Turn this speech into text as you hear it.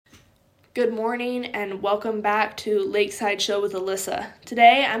Good morning and welcome back to Lakeside Show with Alyssa.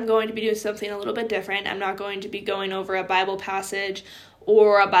 Today I'm going to be doing something a little bit different. I'm not going to be going over a Bible passage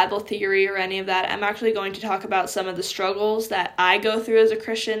or a Bible theory or any of that. I'm actually going to talk about some of the struggles that I go through as a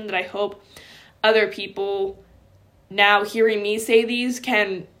Christian that I hope other people now hearing me say these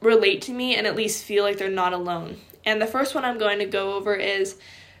can relate to me and at least feel like they're not alone. And the first one I'm going to go over is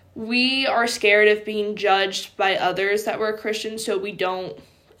we are scared of being judged by others that we're a Christian, so we don't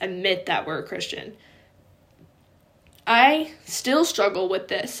admit that we're a Christian. I still struggle with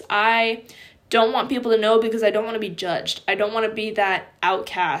this. I don't want people to know because I don't want to be judged. I don't want to be that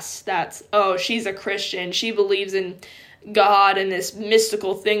outcast that's, oh, she's a Christian. She believes in God and this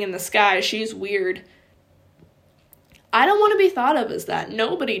mystical thing in the sky. She's weird. I don't want to be thought of as that.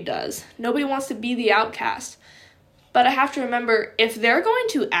 Nobody does. Nobody wants to be the outcast. But I have to remember, if they're going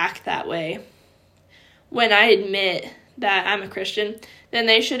to act that way when I admit that I'm a Christian, then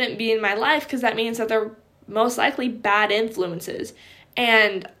they shouldn't be in my life because that means that they're most likely bad influences.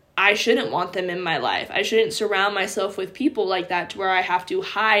 And I shouldn't want them in my life. I shouldn't surround myself with people like that to where I have to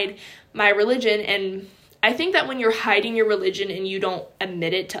hide my religion. And I think that when you're hiding your religion and you don't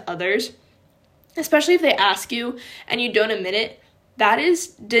admit it to others, especially if they ask you and you don't admit it, that is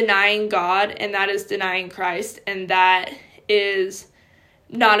denying God and that is denying Christ, and that is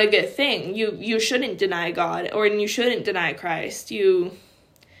not a good thing. You shouldn't deny God, or you shouldn't deny Christ. You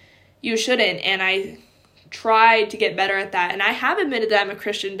shouldn't, and I try to get better at that. And I have admitted that I'm a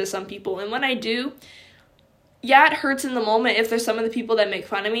Christian to some people, and when I do, yeah, it hurts in the moment if there's some of the people that make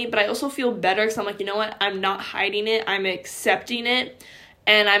fun of me, but I also feel better because I'm like, you know what, I'm not hiding it, I'm accepting it,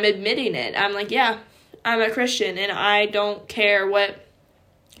 and I'm admitting it. I'm like, yeah, I'm a Christian, and I don't care what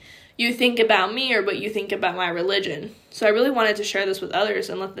you think about me or what you think about my religion. So I really wanted to share this with others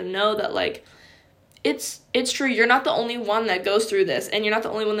and let them know that, like, it's true. You're not the only one that goes through this, and you're not the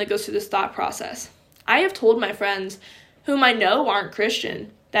only one that goes through this thought process. I have told my friends whom I know aren't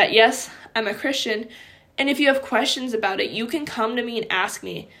Christian that, yes, I'm a Christian, and if you have questions about it, you can come to me and ask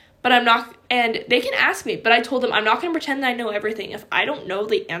me. But I'm not, and they can ask me, but I told them I'm not going to pretend that I know everything. If I don't know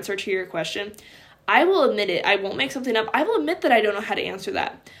the answer to your question, I will admit it. I won't make something up. I will admit that I don't know how to answer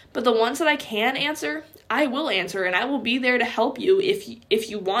that. But the ones that I can answer, I will answer, and I will be there to help you if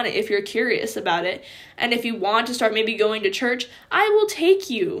you want it, if you're curious about it. And if you want to start maybe going to church, I will take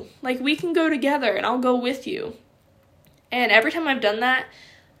you. Like, we can go together, and I'll go with you. And every time I've done that,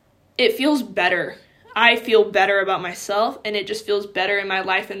 it feels better. I feel better about myself, and it just feels better in my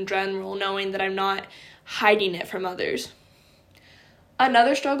life in general, knowing that I'm not hiding it from others.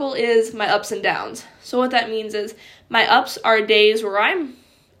 Another struggle is my ups and downs. So what that means is my ups are days where I'm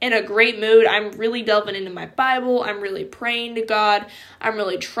in a great mood. I'm really delving into my Bible. I'm really praying to God. I'm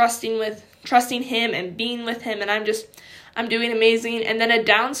really trusting him and being with him. And I'm doing amazing. And then a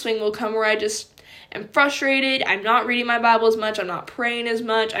downswing will come where I just am frustrated. I'm not reading my Bible as much. I'm not praying as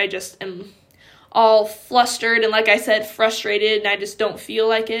much. I just am all flustered. And like I said, frustrated. And I just don't feel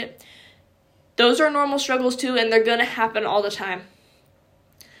like it. Those are normal struggles too. And they're going to happen all the time.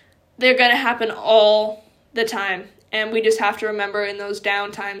 They're going to happen all the time. And we just have to remember in those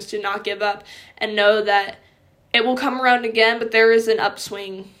down times to not give up and know that it will come around again, but there is an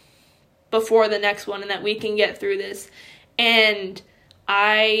upswing before the next one and that we can get through this. And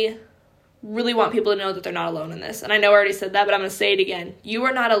I really want people to know that they're not alone in this. And I know I already said that, but I'm going to say it again. You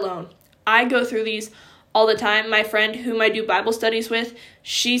are not alone. I go through these all the time. My friend whom I do Bible studies with,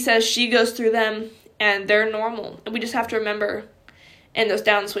 she says she goes through them and they're normal. And we just have to remember in those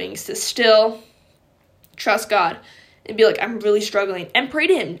downswings to still trust God and be like, I'm really struggling, and pray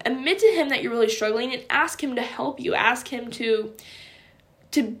to him. Admit to him that you're really struggling and ask him to help you. Ask him to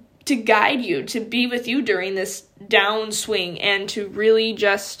guide you, to be with you during this downswing, and to really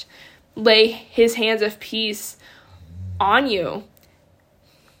just lay his hands of peace on you.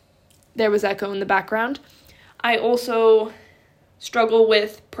 There was echo in the background. I also struggle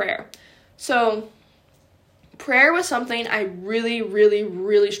with prayer. So prayer was something I really, really,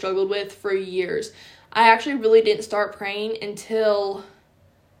 really struggled with for years. I actually really didn't start praying until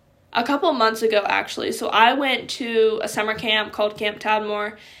a couple months ago, actually. So I went to a summer camp called Camp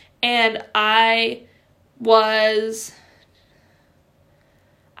Tadmore, and I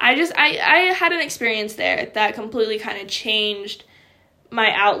had an experience there that completely kind of changed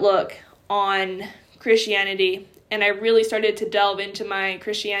my outlook on Christianity, and I really started to delve into my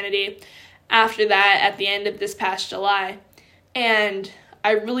Christianity after that at the end of this past July. And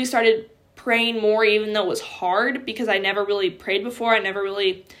I really started praying more, even though it was hard, because I never really prayed before. I don't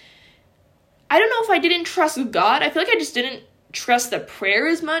know if I didn't trust God. I feel like I just didn't trust the prayer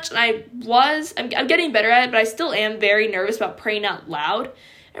as much, and I'm getting better at it, but I still am very nervous about praying out loud.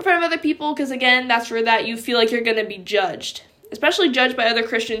 in front of other people, because again, that's where that you feel like you're going to be judged, especially judged by other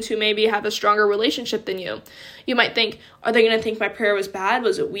Christians who maybe have a stronger relationship than you. You might think, are they going to think my prayer was bad?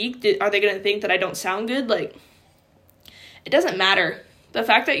 Was it weak? Are they going to think that I don't sound good? Like, it doesn't matter. The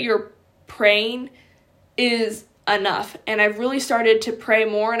fact that you're praying is enough. And I've really started to pray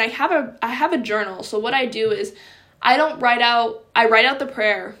more, and I have a journal. So what I do is I write out the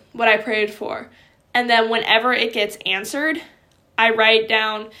prayer, what I prayed for. And then whenever it gets answered, I write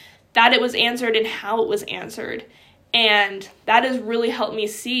down that it was answered and how it was answered. And that has really helped me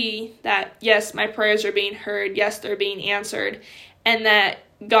see that, yes, my prayers are being heard. Yes, they're being answered. And that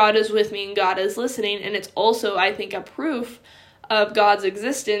God is with me and God is listening. And it's also, I think, a proof of God's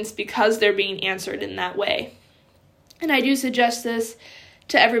existence because they're being answered in that way. And I do suggest this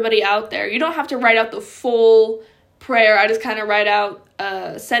to everybody out there. You don't have to write out the full prayer. I just kind of write out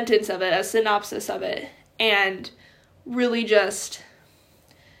a sentence of it, a synopsis of it, and really just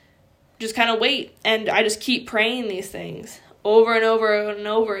kind of wait. And I just keep praying these things over and over and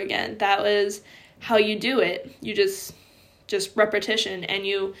over again. That was how you do it. You just repetition, and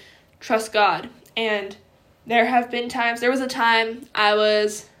you trust God. And there was a time I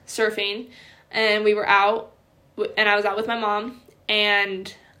was surfing, and we were out, and I was out with my mom,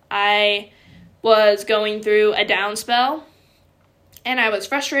 and I was going through a down spell, and I was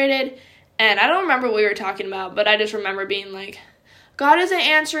frustrated, and I don't remember what we were talking about, but I just remember being like, God isn't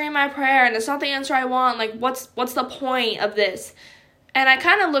answering my prayer, and it's not the answer I want. Like, what's the point of this? And I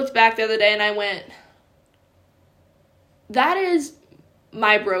kind of looked back the other day, and I went, that is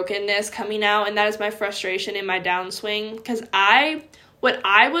my brokenness coming out, and that is my frustration in my downswing, because what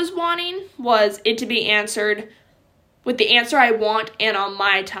I was wanting was it to be answered with the answer I want and on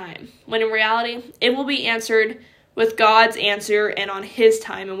my time, when in reality, it will be answered with God's answer and on His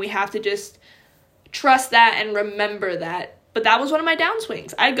time, and we have to just trust that and remember that. But that was one of my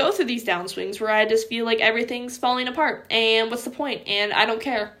downswings. I go through these downswings where I just feel like everything's falling apart, and what's the point, and I don't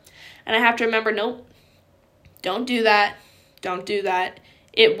care. And I have to remember, nope, don't do that. Don't do that.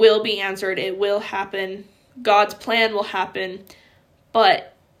 It will be answered. It will happen. God's plan will happen,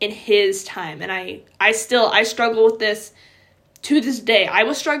 but in His time. And I struggle with this to this day. I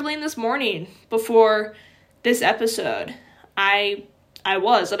was struggling this morning before this episode. I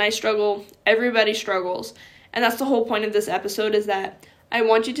was, and I struggle. Everybody struggles. And that's the whole point of this episode, is that I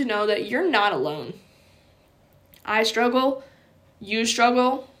want you to know that you're not alone. I struggle. You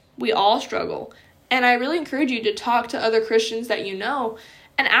struggle. We all struggle. And I really encourage you to talk to other Christians that you know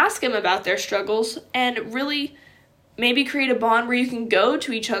and ask them about their struggles, and really maybe create a bond where you can go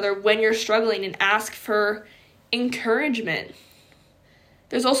to each other when you're struggling and ask for encouragement.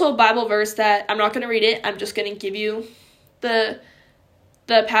 There's also a Bible verse that I'm not going to read it. I'm just going to give you the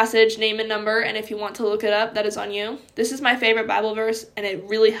passage, name and number, and if you want to look it up, that is on you. This is my favorite Bible verse, and it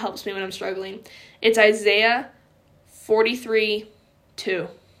really helps me when I'm struggling. It's Isaiah 43:2.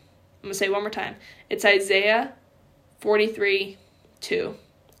 I'm going to say it one more time. It's Isaiah 43:2.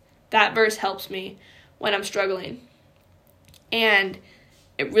 That verse helps me when I'm struggling. And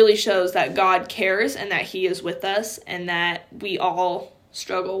it really shows that God cares and that He is with us and that we all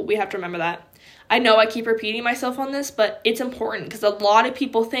struggle. We have to remember that. I know I keep repeating myself on this, but it's important because a lot of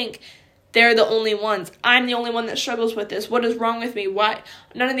people think they're the only ones. I'm the only one that struggles with this. What is wrong with me? Why?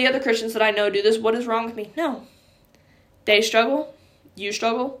 None of the other Christians that I know do this. What is wrong with me? No. They struggle. You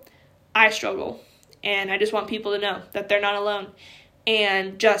struggle. I struggle. And I just want people to know that they're not alone.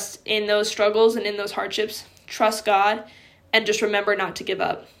 And just in those struggles and in those hardships, trust God and just remember not to give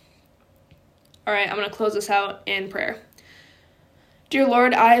up. All right, I'm going to close this out in prayer. Dear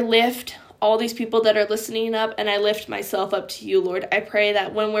Lord, I lift all these people that are listening up, and I lift myself up to you, Lord. I pray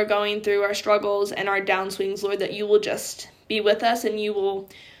that when we're going through our struggles and our downswings, Lord, that you will just be with us and you will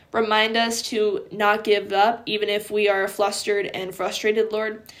remind us to not give up, even if we are flustered and frustrated,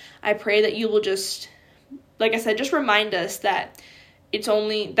 Lord. I pray that you will just, like I said, just remind us that it's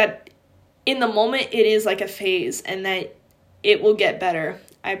only that in the moment it is like a phase and that it will get better.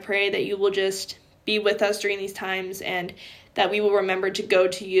 I pray that you will just be with us during these times and that we will remember to go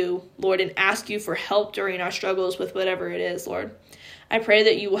to you, Lord, and ask you for help during our struggles with whatever it is, Lord. I pray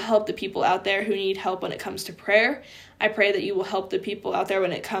that you will help the people out there who need help when it comes to prayer. I pray that you will help the people out there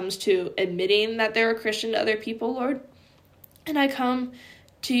when it comes to admitting that they're a Christian to other people, Lord. And I come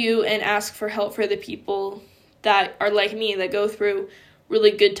to you and ask for help for the people that are like me, that go through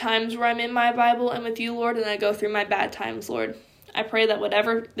really good times where I'm in my Bible and with you, Lord, and I go through my bad times, Lord. I pray that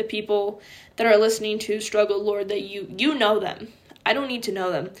whatever the people that are listening to struggle, Lord, that you know them. I don't need to know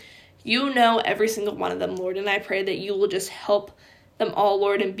them. You know every single one of them, Lord, and I pray that you will just help them all,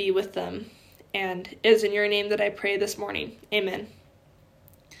 Lord, and be with them. And it is in your name that I pray this morning. Amen.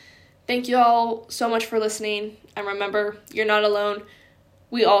 Thank you all so much for listening. And remember, you're not alone.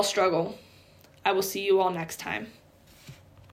 We all struggle. I will see you all next time.